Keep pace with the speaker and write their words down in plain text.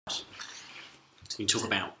So you talk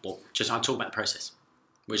about what? I'll talk about the process.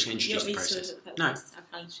 We're just going to introduce the process. No.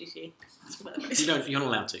 I'll introduce you. You're not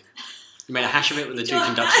allowed to. You made a hash of it with the Duke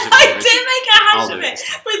and Duchess of I Cambridge. did make a hash I'll of do it it this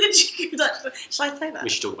time. with the Duke and Duchess. Shall I say that? We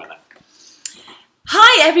should talk about that.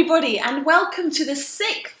 Hi everybody and welcome to the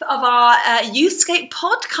 6th of our Youthscape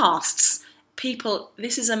podcasts. People,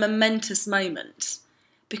 this is a momentous moment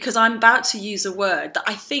because I'm about to use a word that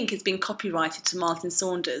I think has been copyrighted to Martin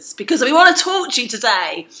Saunders because we want to talk to you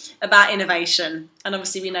today about innovation. And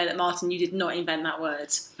obviously we know that, Martin, you did not invent that word.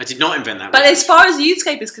 I did not invent that But word. as far as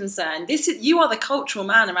Youthscape is concerned, you are the cultural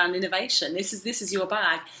man around innovation. This is your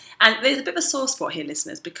bag. And there's a bit of a sore spot here,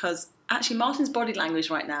 listeners, because actually Martin's body language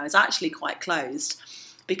right now is actually quite closed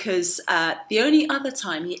because the only other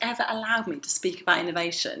time he ever allowed me to speak about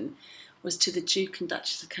innovation was to the Duke and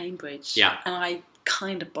Duchess of Cambridge. Yeah. And I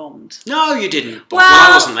kind of bombed. No, you didn't. Well,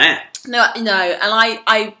 I wasn't there. No. And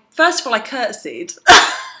I first of all, I curtsied.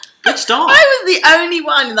 Good start. I was the only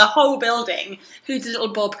one in the whole building who did a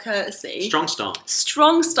little Bob curtsy. Strong start.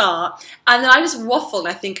 Strong start. And then I just waffled,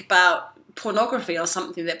 I think, about pornography or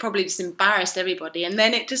something that probably just embarrassed everybody. And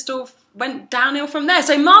then it just all went downhill from there.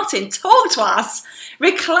 So Martin, talk to us.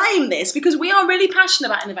 Reclaim this because we are really passionate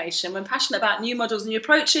about innovation. We're passionate about new models, new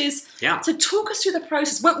approaches. Yeah. So talk us through the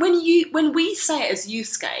process. When we say it as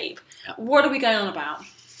Youthscape, what are we going on about?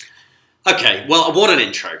 Okay, well, what an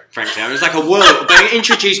intro, frankly. It was like a whirl, being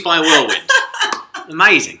introduced by a whirlwind.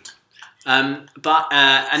 Amazing. And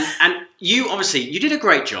you obviously, you did a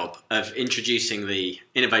great job of introducing the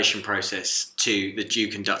innovation process to the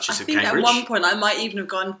Duke and Duchess of Cambridge. I think at one point I might even have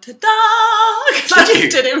gone, ta-da! Because I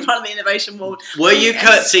just stood in front of the innovation wall. Were you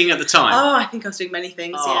curtsying at the time? Oh, I think I was doing many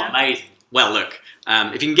things, yeah. Amazing. Well, look,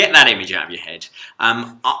 if you can get that image out of your head,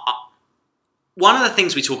 one of the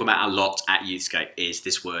things we talk about a lot at Youthscape is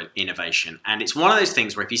this word innovation. And it's one of those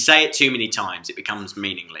things where if you say it too many times, it becomes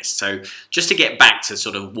meaningless. So just to get back to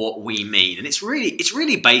sort of what we mean, and it's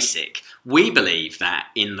really basic. We believe that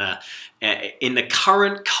in the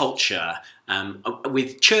current culture,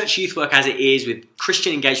 with church youth work as it is, with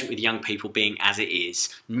Christian engagement with young people being as it is,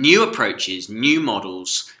 new approaches, new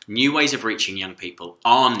models, new ways of reaching young people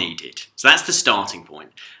are needed. So that's the starting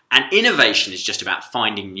point. And innovation is just about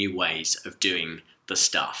finding new ways of doing the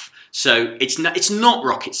stuff. So it's not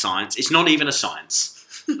rocket science. It's not even a science.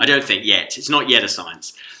 I don't think yet. It's not yet a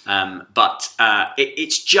science. But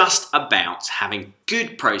it's just about having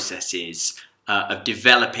good processes of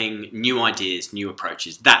developing new ideas, new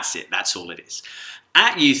approaches. That's it. That's all it is.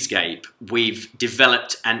 At Youthscape, we've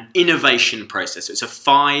developed an innovation process. So it's a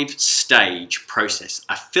 5-stage process,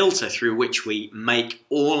 a filter through which we make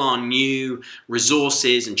all our new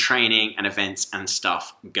resources and training and events and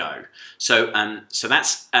stuff go. So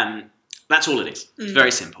that's all it is. It's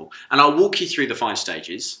very simple. And I'll walk you through the 5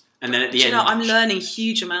 stages. And then at the end... I'm learning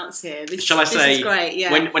huge amounts here. This I say... This is great,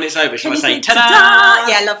 yeah. When it's over, shall I say, ta-da?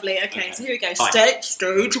 Yeah, lovely. Okay, so here we go. Fine.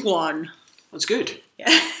 Stage 1. That's good. Yeah.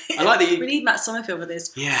 I like that you... We need Matt Summerfield for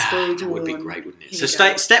this. Yeah, Stage that would be 1. great, wouldn't it? Here So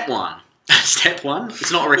we go. step 1. Step 1?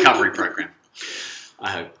 It's not a recovery program,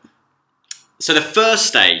 I hope. So the first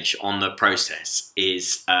stage on the process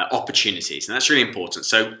is opportunities, and that's really important.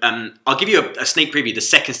 So I'll give you a sneak preview. The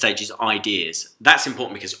second stage is ideas. That's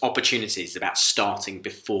important because opportunities is about starting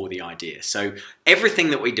before the idea. So everything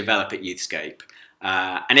that we develop at Youthscape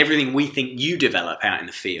and everything we think you develop out in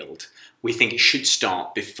the field, we think it should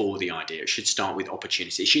start before the idea. It should start with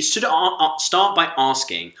opportunity. It should start by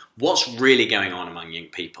asking what's really going on among young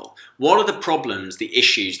people. What are the problems, the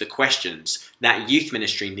issues, the questions that youth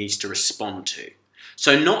ministry needs to respond to?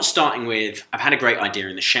 So not starting with, I've had a great idea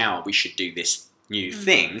in the shower, we should do this new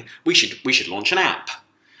thing. We should launch an app.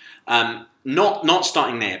 Not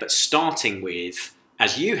starting there, but starting with,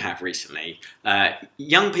 as you have recently,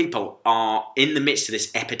 young people are in the midst of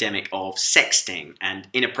this epidemic of sexting and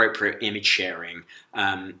inappropriate image sharing,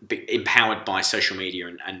 empowered by social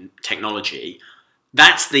media and technology.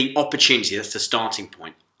 That's the opportunity, that's the starting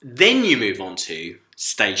point. Then you move on to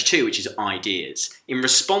stage 2, which is ideas. In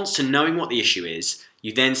response to knowing what the issue is,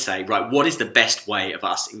 you then say, right, what is the best way of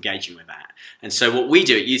us engaging with that? And so what we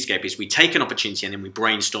do at Youthscape is we take an opportunity and then we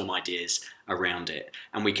brainstorm ideas around it.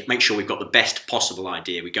 And we make sure we've got the best possible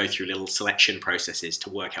idea. We go through little selection processes to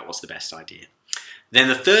work out what's the best idea. Then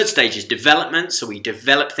the third stage is development. So we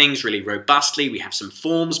develop things really robustly. We have some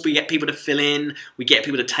forms we get people to fill in. We get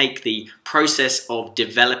people to take the process of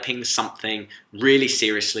developing something really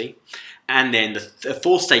seriously. And then the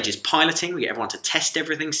fourth stage is piloting. We get everyone to test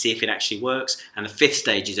everything, see if it actually works. And the fifth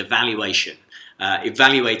stage is evaluation.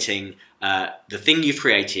 Evaluating the thing you've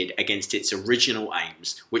created against its original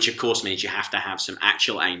aims, which of course means you have to have some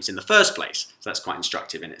actual aims in the first place. So that's quite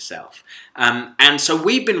instructive in itself. And so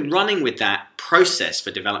we've been running with that process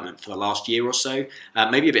for development for the last year or so,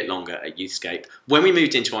 maybe a bit longer at Youthscape. When we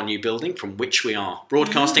moved into our new building, from which we are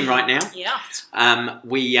broadcasting right now,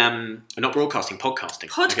 we are not broadcasting, podcasting.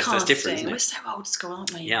 I guess that's different, isn't it? We're so old school,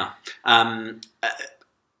 aren't we? Yeah.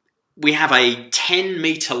 We have a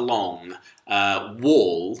 10-metre long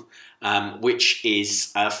wall, which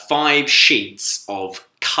is 5 sheets of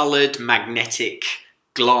coloured magnetic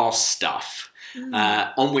glass stuff.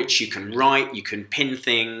 On which you can write, you can pin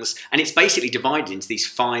things, and it's basically divided into these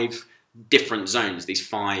 5 different zones, these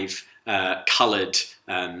 5 coloured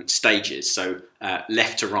stages. So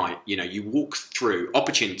left to right, you walk through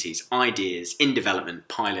opportunities, ideas, in development,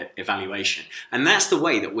 pilot, evaluation. And that's the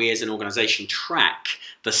way that we as an organisation track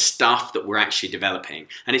the stuff that we're actually developing.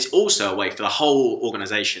 And it's also a way for the whole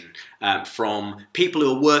organisation, from people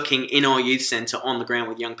who are working in our youth centre on the ground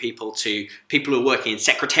with young people to people who are working in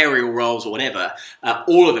secretarial roles or whatever,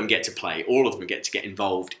 all of them get to play, all of them get to get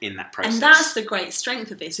involved in that process. And that's the great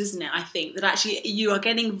strength of this, isn't it? I think that actually you are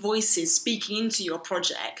getting voices speaking into your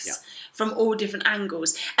projects from all different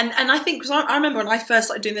angles. And I think, because I remember when I first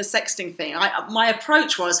started doing the sexting thing, my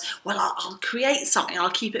approach was, well, I'll create something,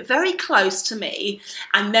 I'll keep it very close to me,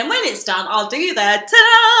 and then when it's done, I'll do that,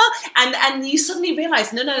 ta-da! And you suddenly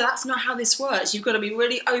realise, no, that's not how this works. You've got to be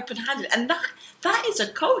really open-handed. And that is a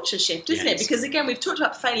culture shift, isn't it? Because again, we've talked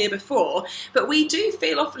about failure before, but we do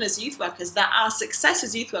feel often as youth workers that our success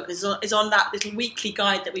as youth workers is on that little weekly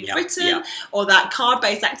guide that we've written, or that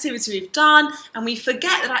card-based activity we've done, and we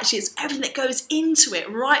forget that actually it's everything that goes into it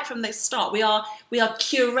right from the start. We are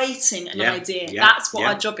curating an idea. That's what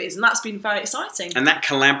our job is, and that's been very exciting. And that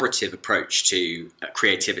collaborative approach to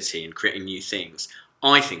creativity and creating new things,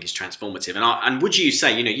 I think, is transformative. And would you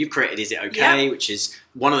say, you've created Is It Okay, which is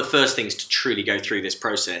one of the first things to truly go through this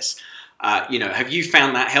process. Have you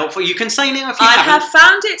found that helpful? You can say now if you haven't. I have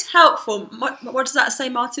found it helpful. What does that say,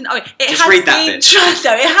 Martin? Oh, Just read that bit.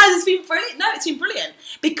 No, it has been brilliant. No, it's been brilliant,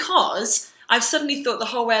 because I've suddenly thought the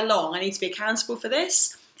whole way along, I need to be accountable for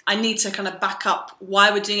this. I need to kind of back up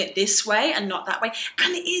why we're doing it this way and not that way.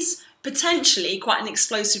 And it is potentially quite an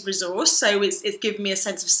explosive resource, so it's given me a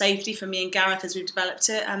sense of safety for me and Gareth as we've developed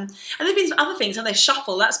it. And there have been some other things, haven't they?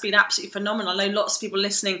 Shuffle, that's been absolutely phenomenal. I know lots of people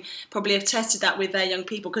listening probably have tested that with their young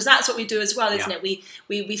people, because that's what we do as well, isn't it?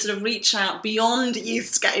 We sort of reach out beyond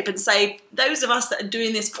Youthscape and say, those of us that are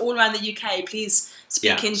doing this all around the UK, please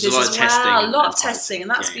speak into this as well. A lot of testing, and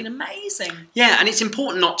that's been amazing. Yeah, and it's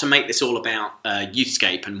important not to make this all about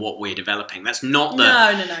Youthscape and what we're developing. That's not the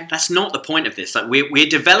No. That's not the point of this. Like we're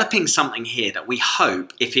developing something here that we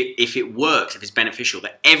hope, if it works, if it's beneficial,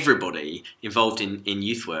 that everybody involved in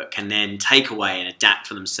youth work can then take away and adapt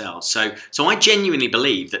for themselves. So I genuinely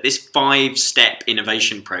believe that this 5-step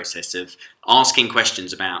innovation process of asking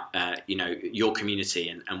questions about your community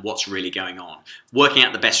and what's really going on, working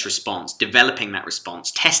out the best response, developing that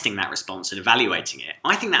response, testing that response and evaluating it,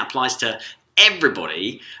 I think that applies to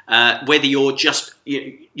everybody, whether you're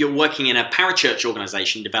working in a parachurch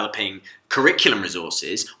organisation developing curriculum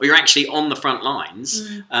resources, or you're actually on the front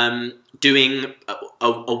lines doing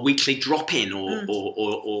a weekly drop-in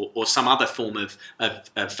or some other form of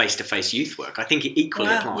face-to-face youth work. I think it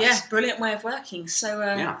equally applies. Yeah, brilliant way of working. So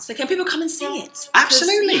can people come and see it?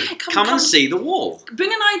 Absolutely. Come and see the wall.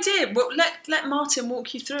 Bring an idea. Well, let Martin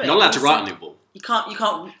walk you through it. You're not allowed to write on the wall. You can't.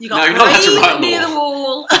 No, you're not allowed to write on near the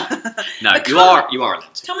wall. No, you are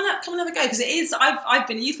allowed to. Come and have a go, because it is. I've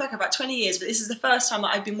been a youth worker about 20 years, but this is the first time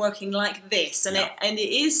that I've been working like this, and it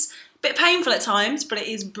is a bit painful at times, but it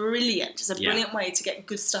is brilliant. It's a brilliant way to get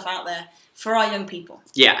good stuff out there for our young people.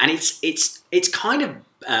 Yeah, and it's kind of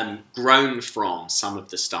grown from some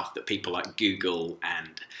of the stuff that people like Google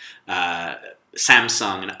and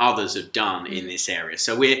Samsung and others have done in this area.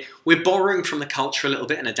 So we're borrowing from the culture a little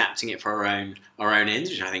bit and adapting it for our own ends,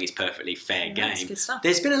 which I think is perfectly fair game. That's good stuff.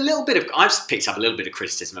 There's been I've picked up a little bit of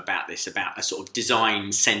criticism about this, about a sort of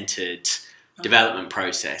design-centered development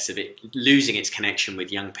process of it losing its connection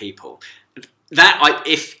with young people.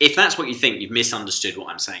 If that's what you think, you've misunderstood what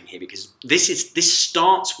I'm saying here, because this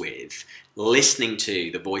starts with listening to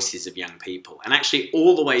the voices of young people, and actually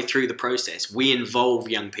all the way through the process we involve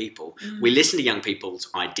young people. We listen to young people's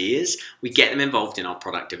ideas, we get them involved in our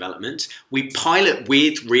product development, we pilot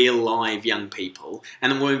with real live young people, and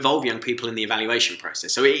then we'll involve young people in the evaluation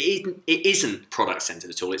process. So it isn't product centered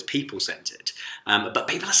at all, it's people centered. But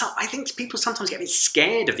I think people sometimes get a bit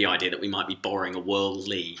scared of the idea that we might be borrowing a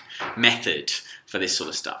worldly method for this sort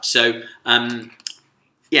of stuff. So did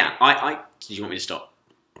you want me to stop?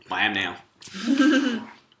 I am now.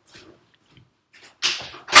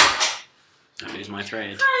 Don't lose my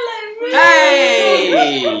thread. Hello, Ruth.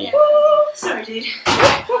 Hey! Sorry, dude.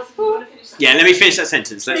 Yeah, let me finish that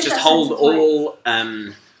sentence. Let's Finish just that hold sentence, all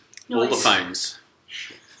the Noise. phones.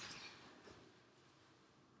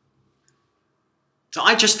 So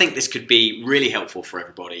I just think this could be really helpful for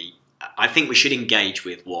everybody. I think we should engage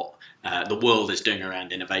with what the world is doing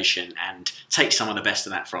around innovation and take some of the best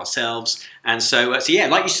of that for ourselves. And so yeah,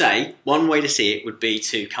 like you say, one way to see it would be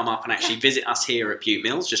to come up and actually visit us here at Bute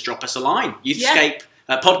Mills. Just drop us a line. Youthscape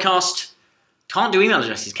podcast. Can't do email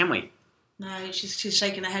addresses, can we? No, she's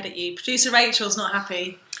shaking her head at you. Producer Rachel's not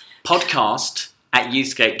happy.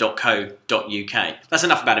 podcast@youthscape.co.uk. That's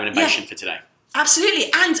enough about innovation for today.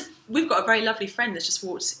 Absolutely. And we've got a very lovely friend that's just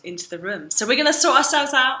walked into the room. So we're going to sort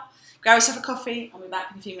ourselves out, grab ourselves a coffee, and we'll be back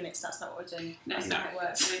in a few minutes. That's not what we're doing. That's not how it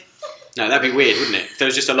works. No, that'd be weird, wouldn't it? If there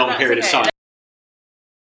was just a long period of silence.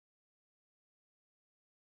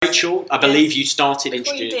 Rachel, I believe you started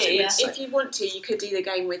Before you introducing do, this. if you want to, you could do the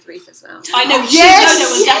game with Ruth as well. I know. Yes! No,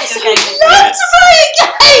 we'll definitely go.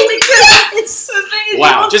 Yes.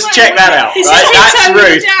 Wow, just check that out. Right? That's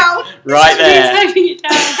Ruth. Right there.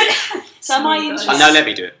 So am I in? No, let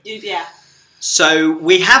me do it. Yeah. So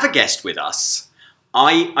we have a guest with us.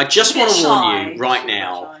 I just She's a want bit to warn shy. you right She's a bit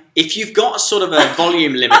now, shy. if you've got a sort of a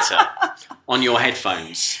volume limiter on your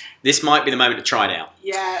headphones, this might be the moment to try it out.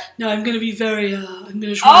 Yeah. No, I'm going to be very, I'm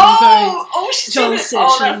going to try She's John doing it. Sitch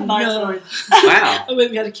Oh, that's a and, nice no. voice. Wow. I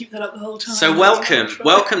won't be able to keep that up the whole time. So welcome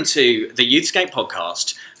to the Youthscape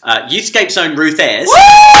podcast. Youthscape's own Ruth Ayres.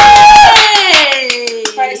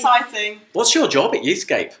 Very exciting. What's your job at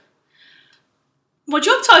Youthscape? My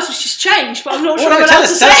job title's just changed, but I'm not Oh, sure no, what tell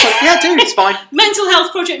else us. to say. Yeah, dude, it's fine. Mental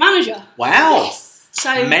health project manager. Wow.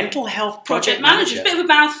 So Mental health project manager. manager. It's a bit of a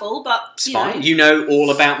mouthful, but It's fine. You know all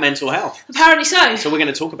about mental health. apparently so. So we're going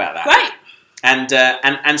to talk about that. Great. And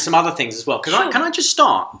some other things as well. Sure. Can I just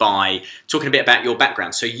start by talking a bit about your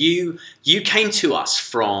background? So you came to us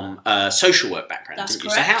from a social work background, That's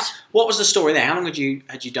didn't correct. you? So what was the story there? How long had you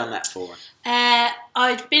done that for?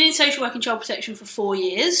 I'd been in social work and child protection for 4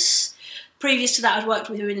 years. Previous to that, I'd worked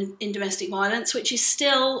with women in domestic violence, which is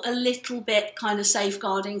still a little bit kind of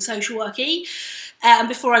safeguarding social worky. And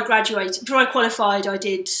before I qualified, I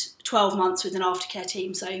did 12 months with an aftercare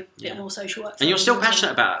team, so a bit more social work. And you're still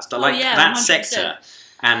passionate about that, like yeah, that 100%. sector,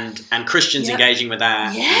 and Christians Yep. engaging with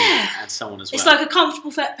that, Yeah. and so on as well. It's like a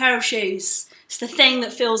comfortable pair of shoes. It's the thing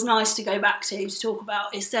that feels nice to go back to talk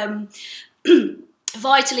about. It's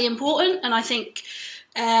vitally important, and I think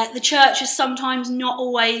the church has sometimes not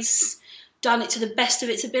always done it to the best of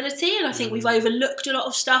its ability, and I think we've overlooked a lot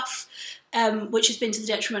of stuff, which has been to the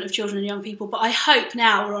detriment of children and young people. But I hope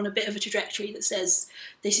now we're on a bit of a trajectory that says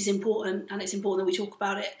this is important, and it's important that we talk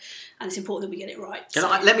about it, and it's important that we get it right.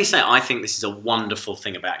 Let me say, I think this is a wonderful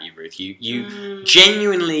thing about you, Ruth. You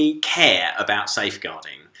genuinely care about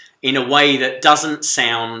safeguarding in a way that doesn't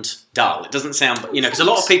sound dull. It doesn't sound, because a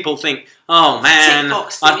lot of people think, oh man, Tick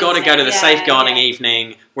box I've thing, got to go to the isn't it? safeguarding Yeah.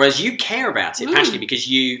 evening. Whereas you care about it passionately because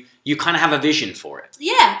you kind of have a vision for it.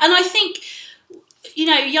 Yeah, and I think,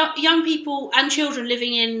 young people and children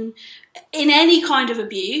living in any kind of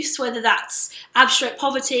abuse, whether that's abstract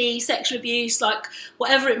poverty, sexual abuse, like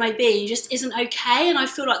whatever it may be, just isn't okay. And I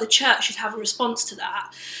feel like the church should have a response to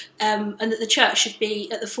that, and that the church should be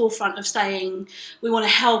at the forefront of saying we want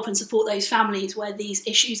to help and support those families where these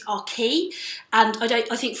issues are key. And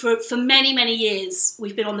I think for many, many years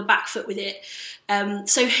we've been on the back foot with it.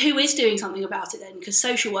 So who is doing something about it then? Because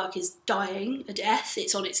social work is dying a death,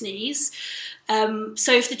 it's on its knees.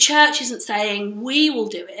 So if the church isn't saying we will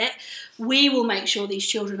do it, we will make sure these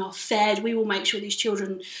children are fed, we will make sure these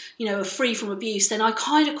children, are free from abuse, then I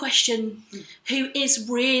kind of question who is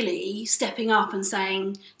really stepping up and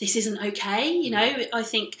saying this isn't okay. I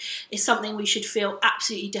think it's something we should feel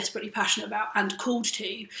absolutely desperately passionate about and called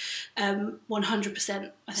to,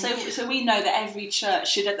 100%. I think. So we know that every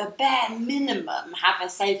church should, at the bare minimum, have a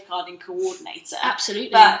safeguarding coordinator. Absolutely.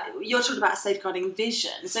 But you're talking about safeguarding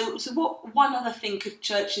vision. So what one other thing could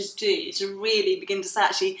churches do to really begin to say,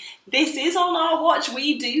 actually, this is on our watch.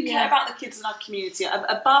 We do care about the kids in our community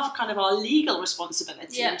above kind of our legal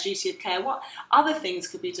responsibility and duty of care. What other things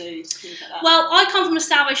could we do to think about that? Well, I come from a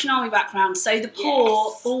Salvation Army background, so the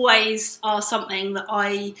poor always are something that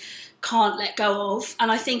I can't let go of.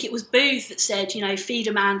 And I think it was Booth that said, feed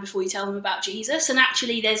a man before you tell them about Jesus. And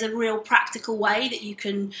actually there's a real practical way that you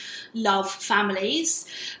can love families.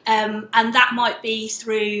 And that might be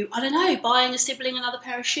through, buying a sibling another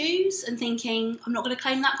pair of shoes and thinking, I'm not going to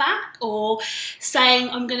claim that back. Or saying,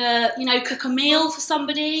 I'm going to, cook a meal for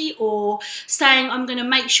somebody. Or saying, I'm going to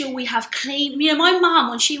make sure we have clean. My mum,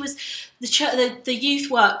 when she was the youth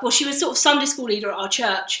work, she was sort of Sunday school leader at our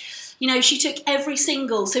church. You know, she took every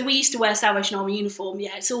single, so we used to wear Salvation Army uniform,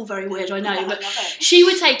 yeah, it's all very weird, I know, but she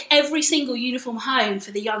would take every single uniform home for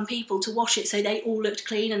the young people to wash it so they all looked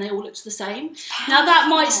clean and they all looked the same. Now that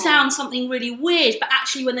might sound something really weird, but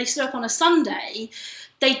actually when they stood up on a Sunday,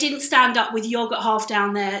 they didn't stand up with yoghurt half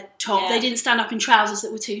down their top. They didn't stand up in trousers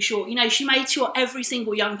that were too short. You know, she made sure every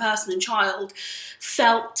single young person and child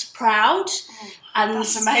felt proud. And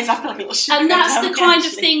that's amazing. I feel like it should. And that's the kind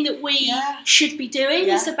of thing that we should be doing.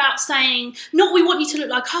 It's about saying, not we want you to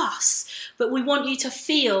look like us, but we want you to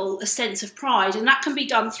feel a sense of pride. And that can be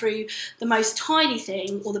done through the most tiny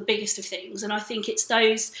thing or the biggest of things. And I think it's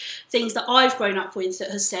those things that I've grown up with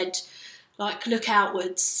that has said, like, look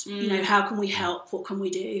outwards, you know, how can we help? What can we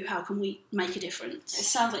do? How can we make a difference? It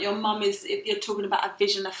sounds like your mum you're talking about a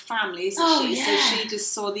vision of family, isn't she? Yeah. So she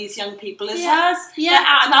just saw these young people as hers.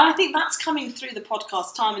 Yeah. And I think that's coming through the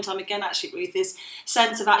podcast time and time again, actually, Ruth, this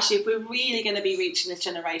sense of actually if we're really going to be reaching this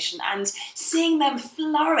generation and seeing them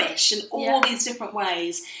flourish in all these different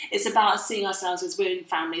ways, it's about seeing ourselves as we're in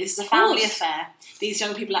family. This is a family affair. These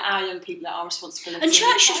young people are our young people, are our responsibility. And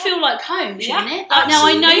church should feel like home, shouldn't it? Like, now,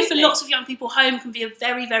 I know for lots of young people, home can be a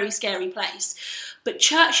very, very scary place. But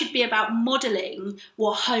church should be about modelling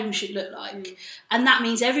what home should look like. And that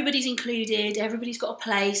means everybody's included, everybody's got a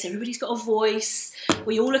place, everybody's got a voice.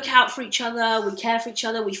 We all look out for each other, we care for each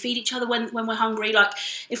other, we feed each other when we're hungry. Like,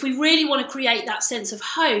 if we really want to create that sense of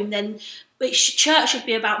home, then church should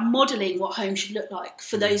be about modelling what home should look like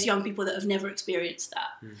for those young people that have never experienced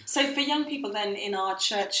that. So for young people then in our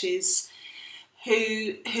churches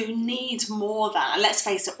who need more than, and let's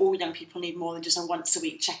face it, all young people need more than just a once a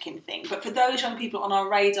week check-in thing, but for those young people on our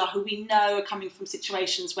radar who we know are coming from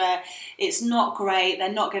situations where it's not great,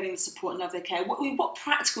 they're not getting the support and love they care, what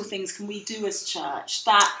practical things can we do as church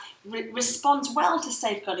that respond well to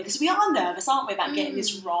safeguarding? Because we are nervous, aren't we, about getting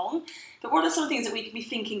this wrong? But what are some things that we can be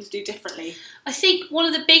thinking to do differently? I think one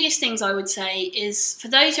of the biggest things I would say is for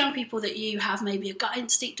those young people that you have maybe a gut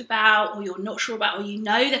instinct about, or you're not sure about, or you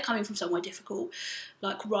know they're coming from somewhere difficult,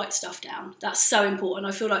 like, write stuff down. That's so important.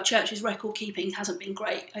 I feel like church's record keeping hasn't been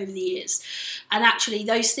great over the years. And actually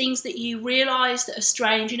those things that you realise that are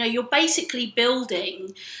strange, you know, you're basically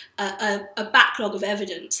building a backlog of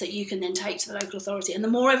evidence that you can then take to the local authority. And the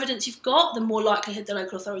more evidence you've got, the more likelihood the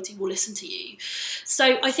local authority will listen to you.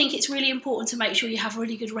 So I think it's really important to make sure you have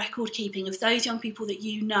really good record keeping of those young people that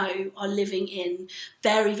you know are living in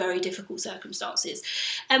very, very difficult circumstances.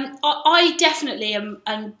 I definitely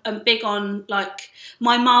am big on, like,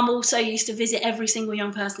 my mum also used to visit every single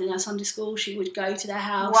young person in our Sunday school. She would go to their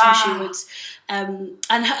house and she would...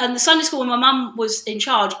 and the Sunday school when my mum was in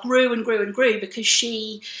charge grew and grew and grew because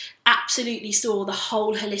she absolutely saw the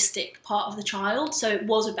whole holistic part of the child. So it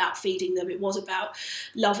was about feeding them, it was about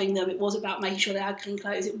loving them, it was about making sure they had clean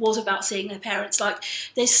clothes, it was about seeing their parents. Like,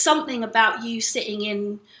 there's something about you sitting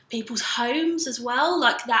in people's homes as well,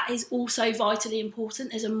 like, that is also vitally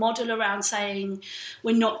important. There's a model around saying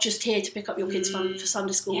we're not just here to pick up your kids for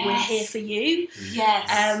Sunday school, we're here for you.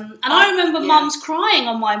 And I remember mums crying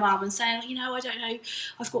on my mum and saying, you know, I don't know,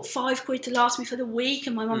 I've got £5 to last me for the week,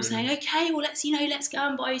 and my mum saying, okay, well, let's go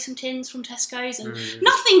and buy you some tins from Tesco's, and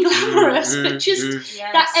nothing glamorous, but just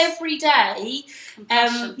that everyday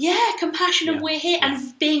compassion and we're here,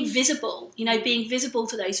 and being visible, you know, being visible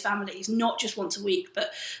to those families, not just once a week,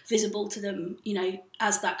 but visible to them, you know,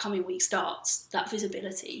 as that coming week starts. That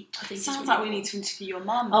visibility, I think, sounds like we need to interview your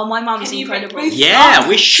mum. Oh, my mum's incredible. We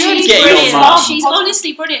should She's get brilliant. your mum. She's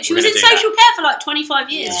honestly brilliant. She was in social care for like 25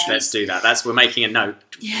 years. Let's do that. We're making a note.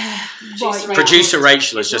 Right. Producer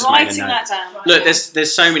Rachel has just made a note. That down. Right. Look,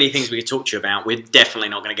 there's so many things we could talk to you about. We're definitely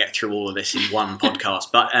not going to get through all of this in one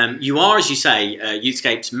podcast. But you are, as you say,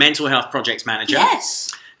 Youthscape's mental health projects manager.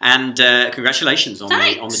 Yes. And congratulations on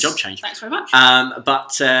the job change. Thanks very much.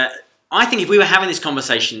 But I think if we were having this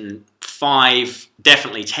conversation 5,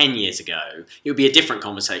 definitely 10 years ago, it would be a different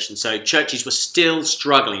conversation. So churches were still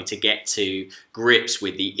struggling to get to grips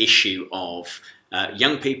with the issue of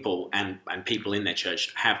young people and people in their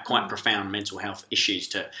church have quite profound mental health issues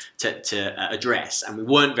to address, and we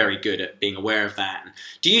weren't very good at being aware of that.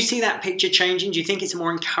 Do you see that picture changing? Do you think it's a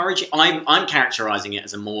more encouraging? I'm characterising it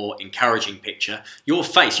as a more encouraging picture. Your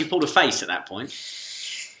face, you pulled a face at that point.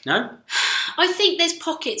 No? I think there's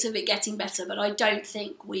pockets of it getting better, but I don't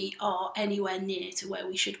think we are anywhere near to where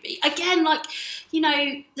we should be. Again, like, you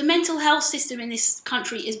know, the mental health system in this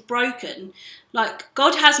country is broken. Like,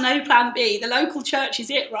 God has no plan B. The local church is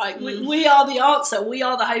it, right? We are the answer. We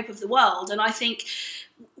are the hope of the world. And I think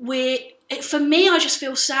for me, I just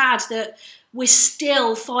feel sad that we're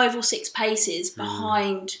still 5 or 6 paces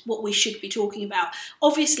behind what we should be talking about.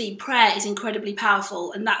 Obviously, prayer is incredibly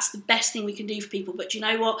powerful, and that's the best thing we can do for people. But do you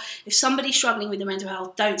know what? If somebody's struggling with their mental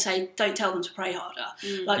health, don't tell them to pray harder.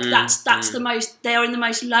 That's the most. They are in the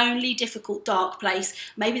most lonely, difficult, dark place.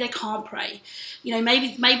 Maybe they can't pray.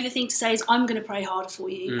 Maybe the thing to say is, I'm going to pray harder for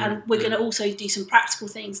you, and we're going to also do some practical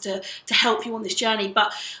things to help you on this journey.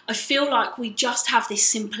 But I feel like we just have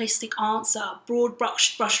this simplistic answer, broad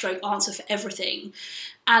brushstroke answer for everything.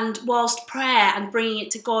 And whilst prayer and bringing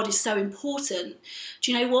it to God is so important,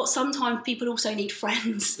 do you know what? Sometimes people also need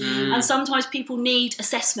friends, and sometimes people need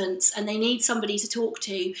assessments, and they need somebody to talk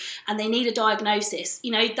to, and they need a diagnosis.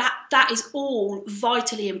 That is all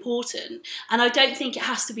vitally important. And I don't think it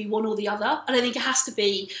has to be one or the other. I don't think it has to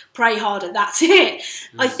be pray harder, that's it.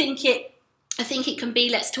 I think it can be,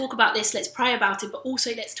 let's talk about this, let's pray about it, but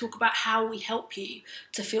also let's talk about how we help you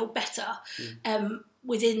to feel better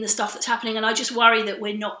within the stuff that's happening. And I just worry that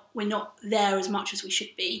we're not there as much as we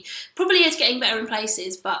should be. Probably is getting better in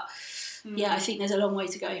places, but I think there's a long way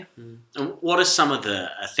to go. And what are some of the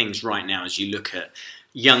things right now as you look at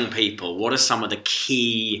young people? What are some of the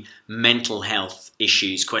key mental health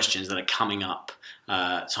issues, questions that are coming up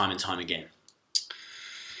time and time again?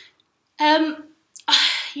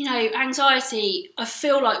 Anxiety, I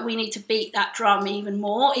feel like we need to beat that drum even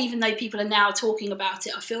more, even though people are now talking about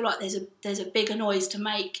it. I feel like there's a bigger noise to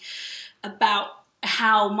make about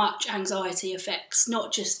how much anxiety affects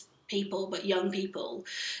not just people, but young people.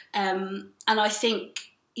 And I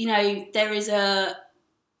think,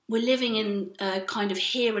 we're living in a kind of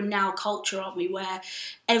here and now culture, aren't we, where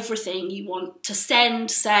everything you want to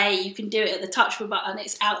say, you can do it at the touch of a button,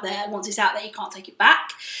 it's out there. Once it's out there, you can't take it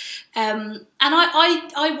back. And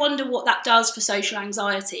I wonder what that does for social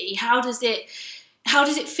anxiety. How does it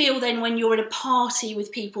feel then when you're at a party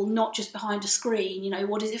with people, not just behind a screen?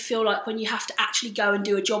 What does it feel like when you have to actually go and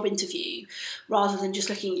do a job interview rather than just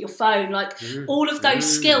looking at your phone? All of those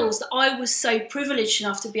skills that I was so privileged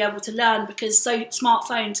enough to be able to learn because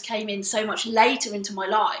smartphones came in so much later into my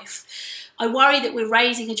life. I worry that we're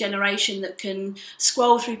raising a generation that can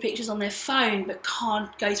scroll through pictures on their phone but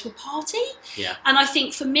can't go to a party. Yeah. And I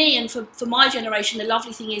think for me and for my generation, the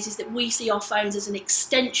lovely thing is that we see our phones as an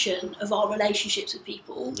extension of our relationships with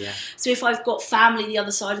people. Yeah. So if I've got family the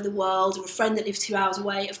other side of the world or a friend that lives 2 hours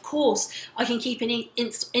away, of course I can keep in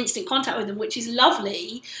instant contact with them, which is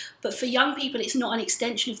lovely. But for young people, it's not an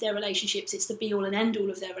extension of their relationships. It's the be-all and end-all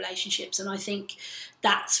of their relationships. And I think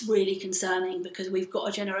that's really concerning because we've got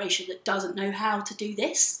a generation that doesn't know how to do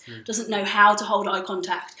this, doesn't know how to hold eye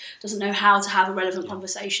contact, doesn't know how to have a relevant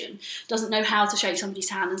conversation, doesn't know how to shake somebody's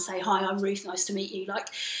hand and say, "Hi, I'm Ruth, nice to meet you."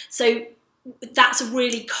 So that's a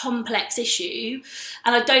really complex issue.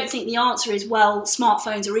 And I don't think the answer is, well,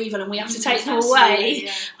 smartphones are evil and we have to take them away.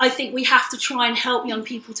 Yeah. I think we have to try and help young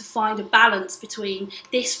people to find a balance between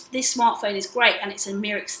this smartphone is great and it's a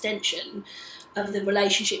mere extension of the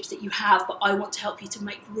relationships that you have, but I want to help you to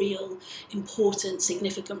make real, important,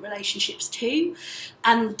 significant relationships too.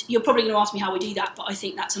 And you're probably going to ask me how we do that, but I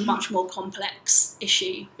think that's a much more complex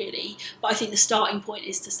issue, really. But I think the starting point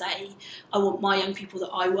is to say, I want my young people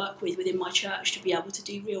that I work with within my church to be able to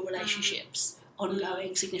do real relationships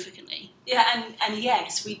ongoing significantly. Yeah, and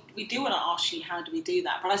yes, we do want to ask you, how do we do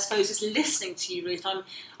that? But I suppose just listening to you, Ruth,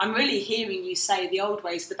 I'm really hearing you say the old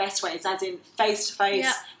ways, the best ways, as in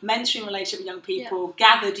face-to-face, mentoring relationship with young people,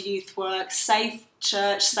 gathered youth work, safe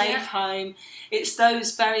church, safe home. It's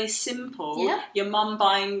those very simple, your mum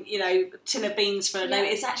buying, a tin of beans for a day.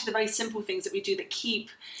 It's actually the very simple things that we do that keep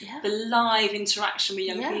the live interaction with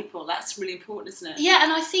young people. That's really important, isn't it? Yeah,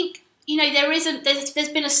 and I think there's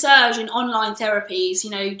been a surge in online therapies.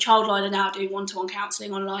 Childline are now doing one-to-one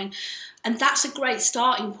counselling online, and that's a great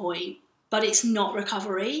starting point, but it's not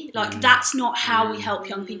recovery. That's not how we help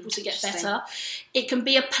young people to get better. It can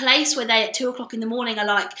be a place where they at 2:00 in the morning are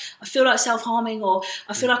like, I feel like self-harming, or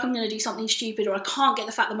I feel like I'm going to do something stupid, or I can't get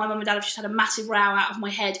the fact that my mum and dad have just had a massive row out of my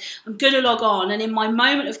head. I'm going to log on, and in my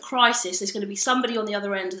moment of crisis, there's going to be somebody on the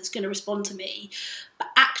other end that's going to respond to me. But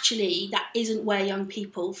actually, that isn't where young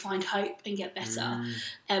people find hope and get better.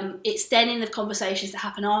 It's then in the conversations that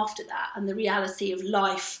happen after that and the reality of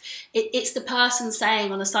life. It's the person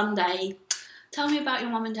saying on a Sunday, tell me about your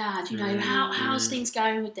mum and dad, how's things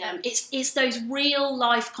going with them? It's those real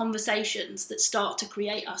life conversations that start to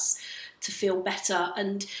create us to feel better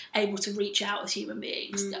and able to reach out as human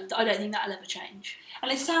beings. I don't think that'll ever change.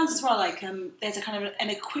 And it sounds as well like there's a kind of an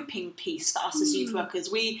equipping piece for us as youth workers.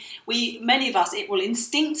 We many of us, it will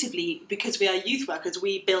instinctively, because we are youth workers,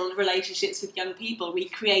 we build relationships with young people. We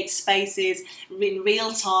create spaces in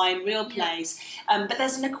real time, real place. But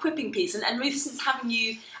there's an equipping piece. And Ruth, since having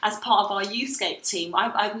you as part of our Youthscape team,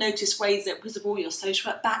 I've noticed ways that because of all your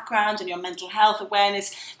social work background and your mental health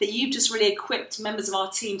awareness, that you've just really equipped members of our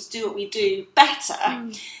team to do what we do better.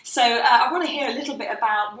 So I want to hear a little bit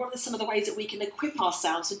about what are some of the ways that we can equip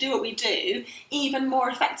ourselves to do what we do even more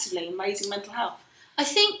effectively in raising mental health. I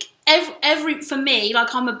think every for me, like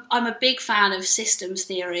I'm a big fan of systems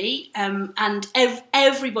theory, and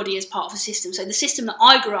everybody is part of a system. So the system that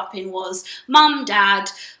I grew up in was mum, dad,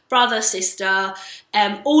 brother, sister,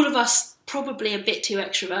 all of us probably a bit too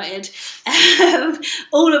extroverted.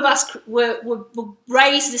 All of us were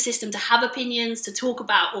raised in a system to have opinions, to talk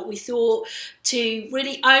about what we thought, to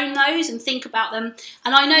really own those and think about them.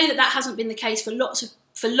 And I know that hasn't been the case for lots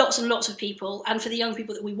and lots of people, and for the young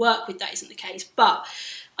people that we work with, that isn't the case. But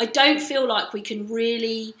I don't feel like we can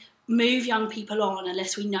really move young people on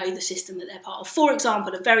unless we know the system that they're part of. For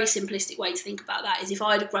example, a very simplistic way to think about that is if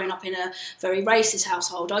I'd have grown up in a very racist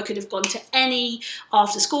household, I could have gone to any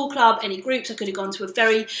after-school club, any groups, I could have gone to a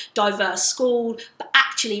very diverse school, but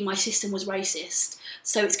actually my system was racist.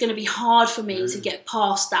 So it's going to be hard for me to get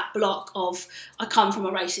past that block of I come from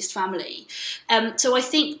a racist family. So I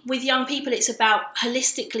think with young people, it's about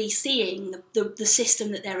holistically seeing the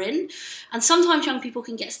system that they're in. And sometimes young people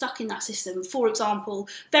can get stuck in that system. For example,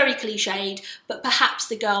 very cliched, but perhaps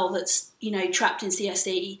the girl that's trapped in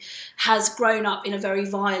CSE has grown up in a very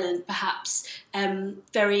violent, perhaps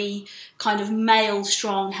very kind of male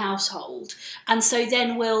strong household. And so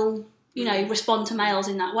then will respond to males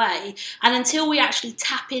in that way. And until we actually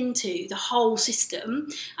tap into the whole system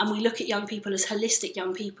and we look at young people as holistic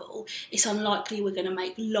young people, it's unlikely we're going to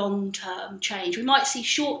make long-term change. We might see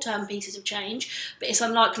short-term pieces of change, but it's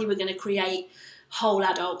unlikely we're going to create whole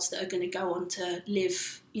adults that are going to go on to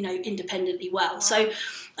live, independently well. So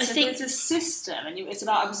I think there's a system, and it's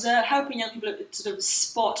about helping young people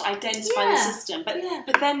sort of identify the system.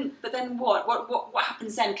 But then what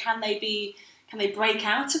happens then? Can they break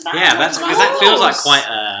out of that? Yeah, that's because that feels like quite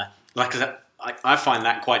I find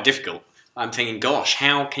that quite difficult. I'm thinking, gosh,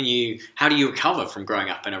 how do you recover from growing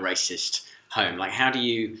up in a racist home? Like, what do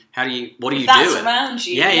you do? That's around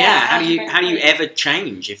you. Yeah. How do you ever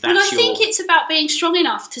change if that's I think it's about being strong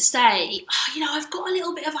enough to say, I've got a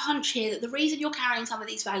little bit of a hunch here that the reason you're carrying some of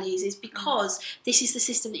these values is because this is the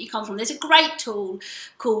system that you come from. There's a great tool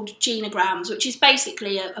called Genograms, which is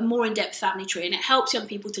basically a more in-depth family tree, and it helps young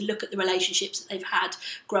people to look at the relationships that they've had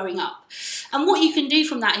growing up. And what you can do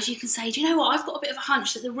from that is you can say, do you know what, I've got a bit of a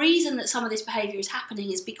hunch that the reason that some of this behaviour is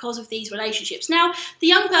happening is because of these relationships. Now, the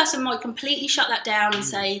young person might completely shut that down and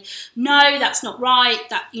say, no, that's not right,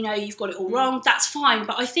 that you've got it all wrong. That's fine.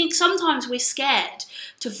 But I think sometimes we're scared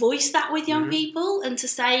to voice that with young people and to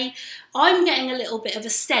say, I'm getting a little bit of a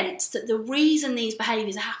sense that the reason these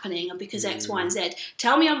behaviours are happening are because X, Y, and Z.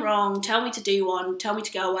 Tell me I'm wrong, tell me to do one, tell me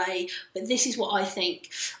to go away, but this is what I think.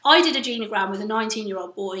 I did a genogram with a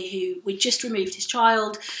 19-year-old boy who we just removed his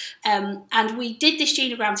child, and we did this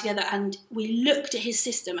genogram together and we looked at his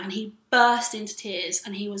system and he burst into tears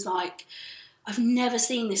and he was like, I've never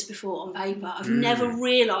seen this before on paper. I've never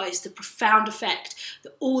realised the profound effect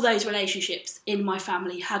that all those relationships in my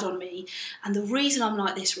family had on me. And the reason I'm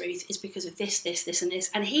like this, Ruth, is because of this, and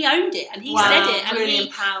this. And he owned it and he said it. And really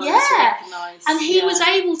empowered to recognise. And he was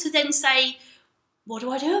able to then say, what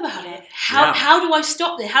do I do about it? How do I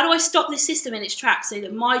stop this? How do I stop this system in its tracks so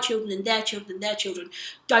that my children and their children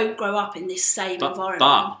don't grow up in this same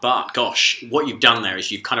environment? But gosh, what you've done there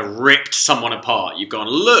is you've kind of ripped someone apart. You've gone,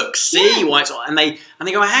 look, see why it's, and they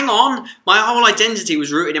go, hang on, my whole identity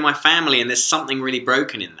was rooted in my family, and there's something really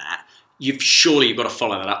broken in that. You've got to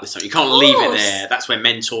follow that up with something. You can't leave it there. That's where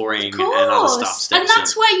mentoring and other stuff steps in. And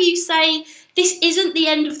that's where you say, this isn't the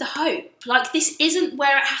end of the hope. Like, this isn't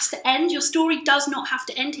where it has to end. Your story does not have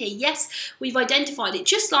to end here. Yes, we've identified it.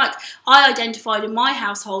 Just like I identified in my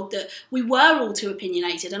household that we were all too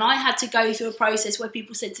opinionated, and I had to go through a process where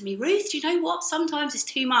people said to me, Ruth, do you know what? Sometimes it's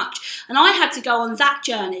too much. And I had to go on that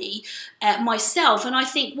journey myself. And I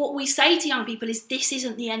think what we say to young people is, this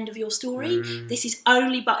isn't the end of your story. This is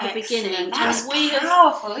only but the beginning. That's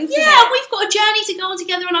powerful, isn't it? Yeah, we've got a journey to go on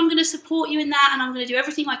together, and I'm going to support you in that, and I'm going to do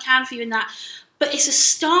everything I can for you in that. But it's a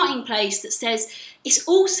starting place that says it's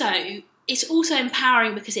also it's also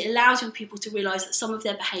empowering because it allows young people to realise that some of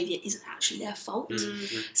their behaviour isn't actually their fault.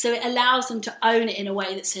 So it allows them to own it in a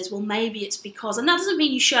way that says, well, maybe it's because, and that doesn't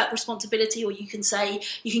mean you shirk responsibility or you can say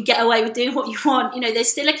you can get away with doing what you want.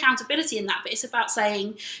 There's still accountability in that, but it's about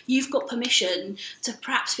saying you've got permission to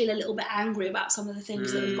perhaps feel a little bit angry about some of the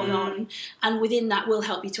things that have gone on, and within that we'll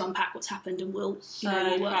help you to unpack what's happened and we'll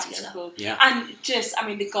work together. Yeah. And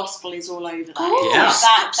the gospel is all over that. Oh,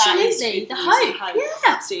 absolutely. The hope. Yeah.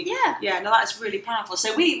 Absolutely. Yeah. No, that's really powerful.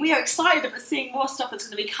 So we are excited about seeing more stuff that's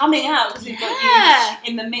going to be coming out because we've got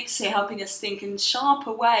you in the mix here helping us think in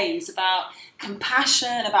sharper ways about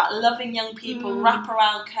compassion, about loving young people,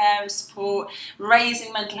 wraparound care and support,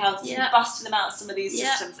 raising mental health, busting them out of some of these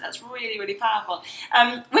systems. That's really, really powerful.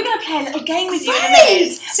 We're going to play a little game with you in a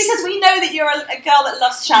minute because we know that you're a girl that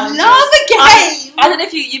loves challenges. Love a game! I don't know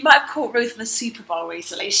if you might have caught Ruth in the Super Bowl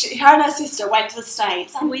recently. Her and her sister went to the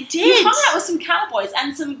States and we did. You hung out with some cowboys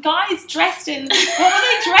and some guys dressed in, what were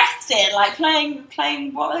they dressed in? Like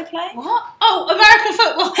playing, what were they playing? What? Oh, American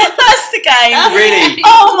football. That's the game. Really?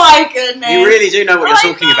 Oh my goodness. You really do know what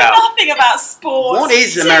you're talking about. Nothing about sports. What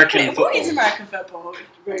is American football? What is American football,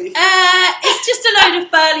 Ruth? It's just a load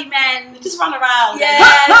of burly men. They just run around.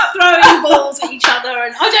 Yeah, throwing balls at each other,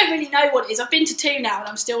 and I don't really know what it is. I've been to 2 now, and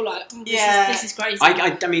I'm still like, this is crazy.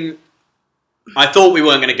 I mean, I thought we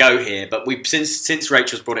weren't going to go here, but since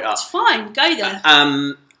Rachel's brought it up, it's fine. Go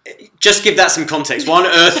there. Just give that some context. Why on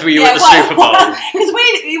earth were you at the Super Bowl? Because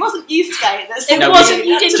it wasn't Youthscape. It wasn't.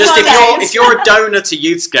 You didn't. Just if you're a donor to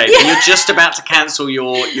Youthscape and you're just about to cancel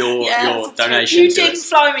your donation, you didn't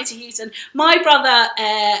fly me to Houston. My brother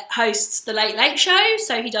hosts the Late Late Show,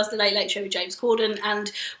 so he does the Late Late Show with James Corden,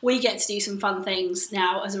 and we get to do some fun things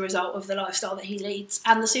now as a result of the lifestyle that he leads.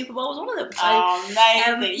 And the Super Bowl was one of them. So,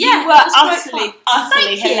 amazing! You were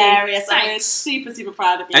utterly hilarious. I'm super, super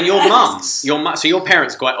proud of you. And your mum, so your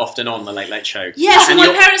parents quite often on the Late Late Show. Yes, and my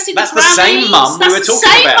parents did that's the Grammys. The same mum we were talking about. That's the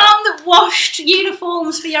same mum that washed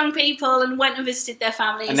uniforms for young people and went and visited their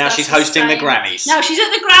families. And now she's hosting the Grammys. Now she's at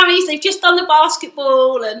the Grammys. They've just done the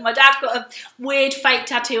basketball, and my dad got a weird fake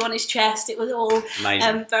tattoo on his chest. It was all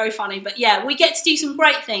very funny. But yeah, we get to do some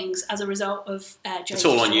great things as a result of It's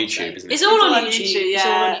all on YouTube, isn't it? It's all on YouTube.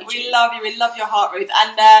 Yeah, we love you. We love your heart, Ruth.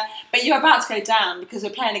 And but you're about to go down because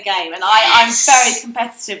we're playing a game, and I'm very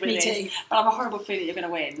competitive with this. Too. But I have a horrible feeling you're going to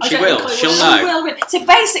win. She will. She'll know. She will win. So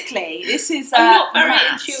basically, this is I'm not very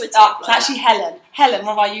Matt. intuitive. It's actually Helen. Helen,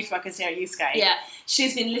 one of our youth workers here at Youthscape. Yeah.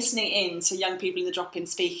 She's been listening in to young people in the drop-in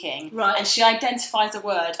speaking. Right. And she identifies a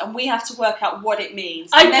word, and we have to work out what it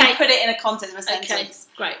means. And then put it in a context of a sentence.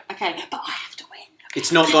 Great. Okay, but I have to win.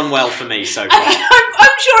 It's not gone well for me so far.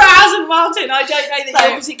 I'm sure it hasn't, Martin. I don't know that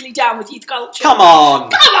you're particularly down with youth culture. Come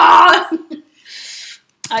on!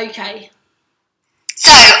 Okay.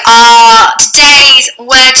 So today's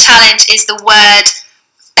word challenge is the word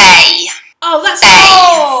bay. Oh, that's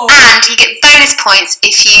cool. And you get bonus points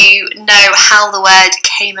if you know how the word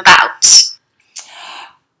came about.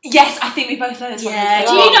 Yes, I think we both know this one. Yeah,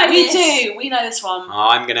 do you know this? We do. We know this one.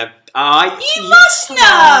 I'm gonna. You must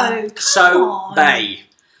know. So bay.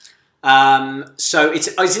 So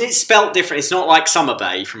isn't it spelt different? It's not like Summer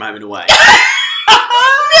Bay from Home and Away.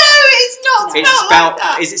 It's spelled like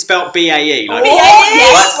that. Is it spelled BAE? Like,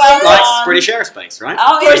 yes, like British Aerospace, right?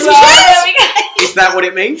 Oh, British Aerospace. Is that what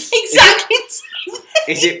it means? Exactly.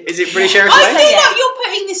 Is it British Aerospace? I feel like you're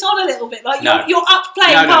putting this on a little bit, like you're up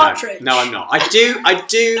playing Partridge. No, I'm not. I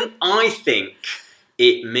think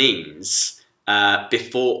it means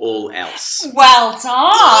before all else. Well done.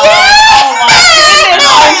 Yeah!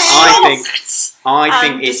 Oh my goodness! I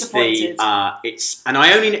think it's and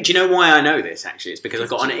I only. Do you know why I know this? Actually, it's because I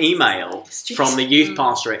got an email from the youth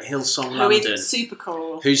pastor at Hillsong London, who is super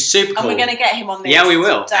cool. Who's super cool. And we're going to get him on this. Yeah, we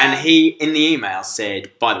will. And he in the email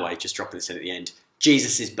said, by the way, just dropping this in at the end.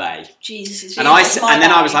 Jesus is bay. Jesus is and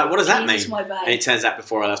then I was like, what does that mean? And it turns out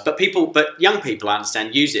before all else. But young people, I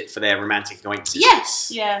understand, use it for their romantic acquaintances.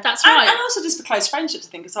 Yes, that's right. And also just for close friendships,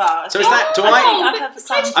 I think, as well. So is that?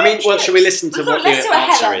 Should we listen to what the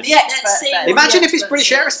answer is? The expert. Imagine if it's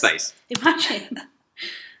British Aerospace. Imagine.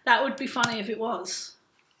 That would be funny if it was.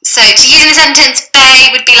 So to use in a sentence, bay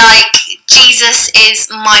would be like, Jesus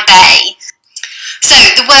is my bay. So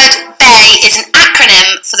the word bay is an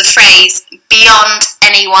acronym for the phrase beyond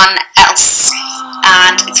anyone else.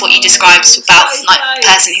 And it's what you described about the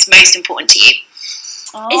person who's most important to you.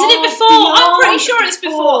 Isn't it before? I'm pretty sure it's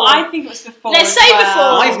before. I think it was before. Let's say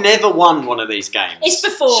before. I've never won one of these games. It's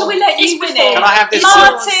before. Shall we let you win it? Can I have this?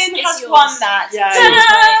 Martin has won that. Yeah.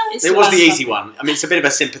 It was the easy one. I mean, it's a bit of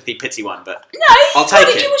a sympathy-pity one, but I'll take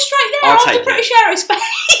it. You were straight there after British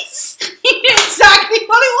Aerospace. You knew exactly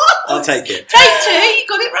what it was. I'll take it. Take 2, you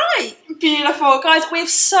got it right. Beautiful. Guys, we've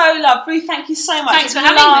so loved. Ruth, thank you so much. Thanks for We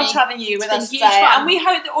having loved me. having you with It's us been today. huge fun. And we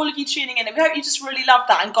hope that all of you tuning in, and we hope you just really loved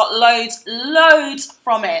that and got loads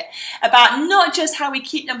from it about not just how we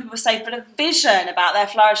keep young people safe, but a vision about their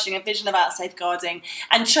flourishing, a vision about safeguarding,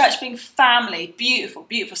 and church being family. Beautiful,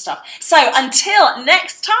 beautiful stuff. So until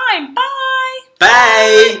next time, bye.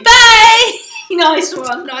 Bye. Bay! Nice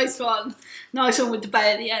one. Nice one with the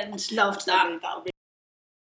bay at the end. Loved that. That'll be